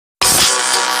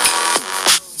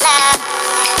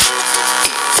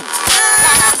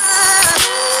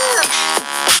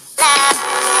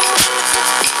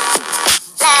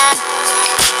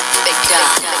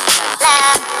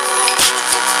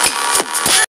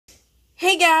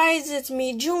Hey guys, it's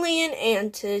me, Julian,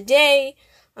 and today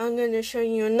I'm going to show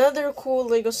you another cool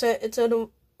Lego set. It's an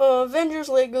Avengers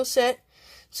Lego set,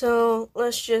 so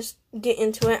let's just get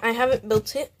into it. I haven't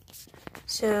built it,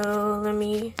 so let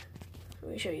me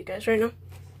show you guys right now.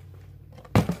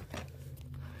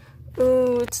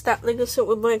 Oh, it's that Lego set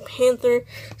with Black Panther.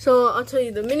 So I'll tell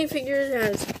you, the minifigures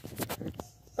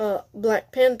has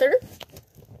Black Panther,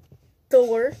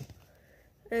 Thor,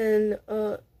 and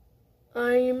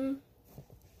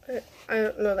I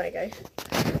don't know that guy.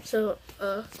 So,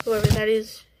 whoever that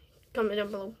is, comment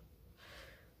down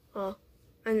below.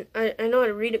 And I know how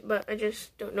to read it, but I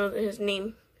just don't know his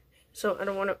name. So, I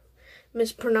don't want to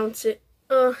mispronounce it.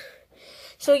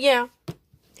 So yeah.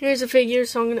 Here's a figure,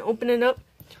 so I'm going to open it up.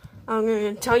 I'm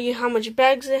going to tell you how much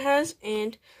bags it has,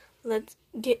 and let's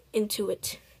get into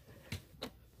it.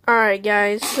 Alright,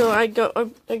 guys, so I got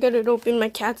it open. My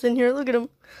cat's in here. Look at him.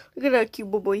 Look at that cute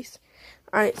little boys.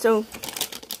 Alright, so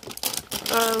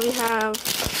we have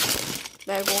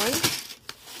bag one,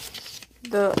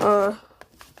 the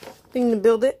thing to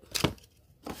build it.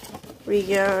 We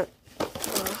got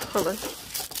hold on,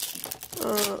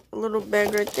 a little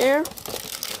bag right there.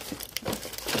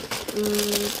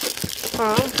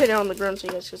 I'll put it on the ground so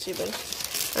you guys can see better.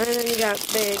 And then you got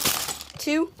bag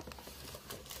two.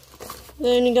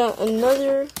 Then you got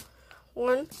another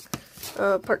one,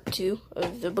 part two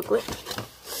of the booklet.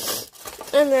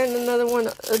 And then another one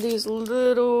of these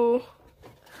little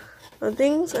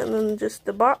things, and then just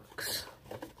the box.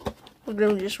 Look at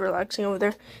them just relaxing over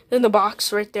there. Then the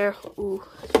box right there. Ooh,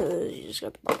 you just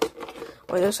got the box.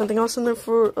 Oh, there's something else in there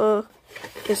for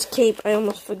his cape. I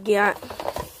almost forgot.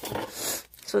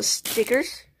 So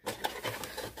stickers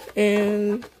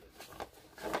and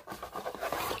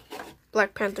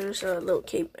Black Panther's little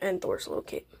cape and Thor's little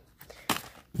cape.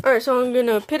 Alright, so I'm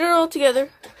gonna put it all together.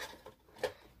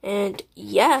 And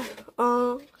yeah,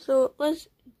 so let's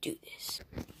do this.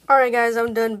 Alright guys,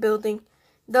 I'm done building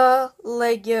the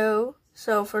Lego.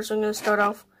 So first I'm going to start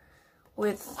off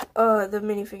with the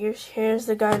minifigures. Here's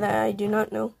the guy that I do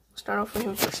not know. Start off with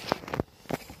him first.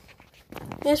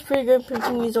 It's pretty good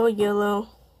printing. He's all yellow.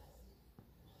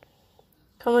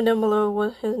 Comment down below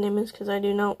what his name is, because I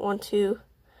do not want to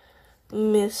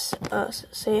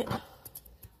say it.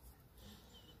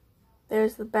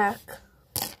 There's the back.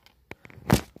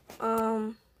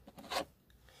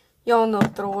 Y'all know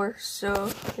Thor,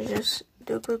 so I just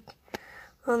do a quick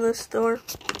on this Thor.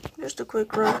 Just a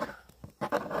quick run.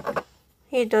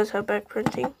 He does have back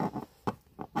printing.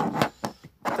 Alright,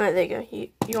 there you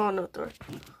go. You all know Thor.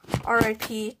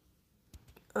 R.I.P.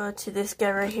 To this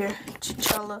guy right here,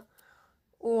 T'Challa,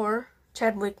 or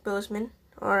Chadwick Boseman.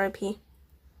 R.I.P.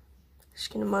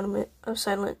 Just get a moment of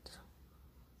silence.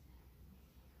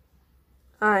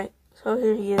 Alright, so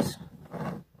here he is.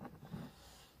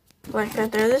 Black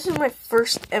Panther. This is my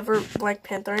first ever Black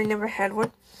Panther. I never had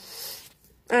one.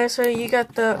 Alright, so you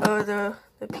got the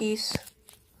piece.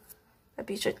 That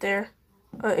piece right there.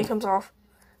 It comes off.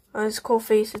 His cool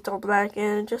face, it's all black,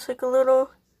 and just like a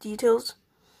little details.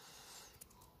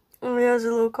 And he has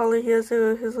a little collar. He has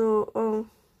his little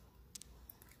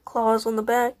claws on the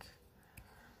back.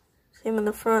 Same in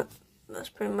the front. That's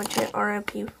pretty much it.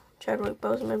 R.I.P. Chadwick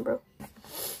Boseman, bro.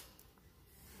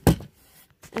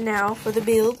 Now for the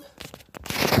build.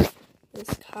 This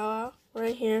car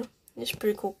right here. This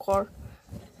pretty cool car.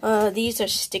 These are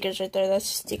stickers right there. That's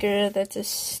a sticker. That's a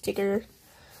sticker.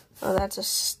 That's a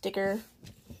sticker.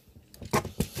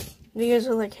 These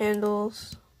are like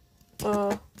handles.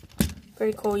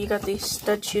 Pretty cool. You got these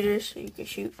stud shooters so you can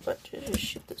shoot, but just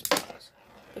shoot this box.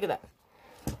 Look at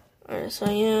that. Alright, so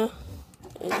yeah.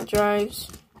 It drives.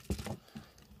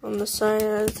 On the side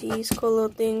has these cool little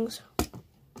things.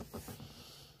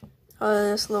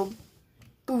 This little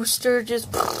booster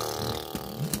just.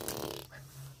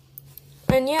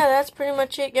 And yeah, that's pretty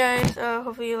much it, guys.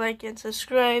 Hopefully you like and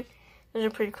subscribe. Those are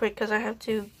pretty quick because I have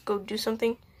to go do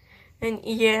something. And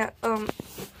yeah,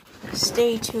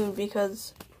 stay tuned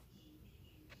because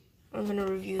I'm gonna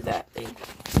review that thing.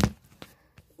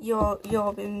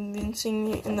 Y'all been seeing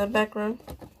it in the background.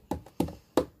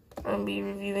 I'm gonna be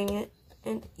reviewing it.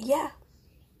 And yeah,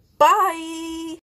 bye.